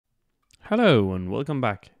Hello and welcome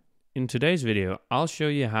back. In today's video, I'll show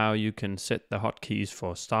you how you can set the hotkeys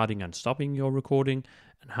for starting and stopping your recording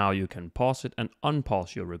and how you can pause it and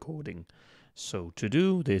unpause your recording. So to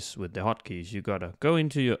do this with the hotkeys, you gotta go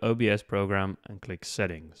into your OBS program and click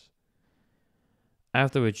Settings.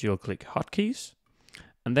 After which you'll click Hotkeys,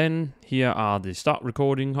 and then here are the Start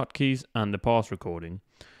Recording hotkeys and the Pause Recording.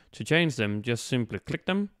 To change them, just simply click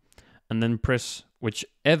them and then press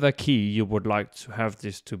whichever key you would like to have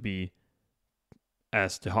this to be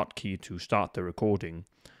as the hotkey to start the recording.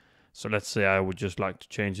 So let's say I would just like to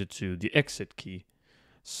change it to the exit key.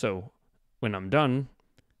 So when I'm done,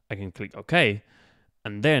 I can click OK.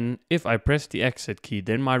 And then if I press the exit key,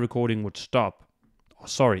 then my recording would stop. Oh,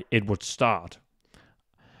 sorry, it would start.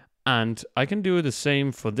 And I can do the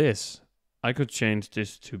same for this. I could change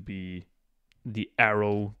this to be the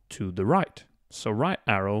arrow to the right. So right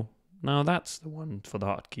arrow, now that's the one for the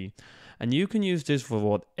hotkey. And you can use this for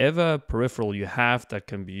whatever peripheral you have that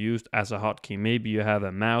can be used as a hotkey. Maybe you have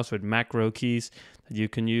a mouse with macro keys that you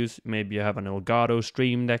can use. Maybe you have an Elgato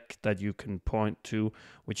Stream Deck that you can point to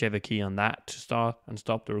whichever key on that to start and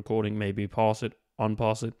stop the recording. Maybe pause it,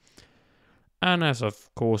 unpause it. And as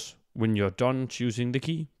of course, when you're done choosing the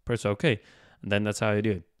key, press OK. And then that's how you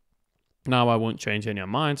do it. Now I won't change any of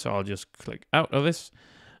mine, so I'll just click out of this.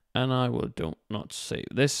 And I will not save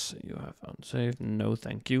this. You have unsaved. No,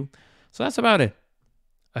 thank you. So that's about it.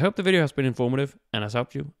 I hope the video has been informative and has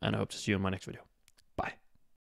helped you, and I hope to see you in my next video.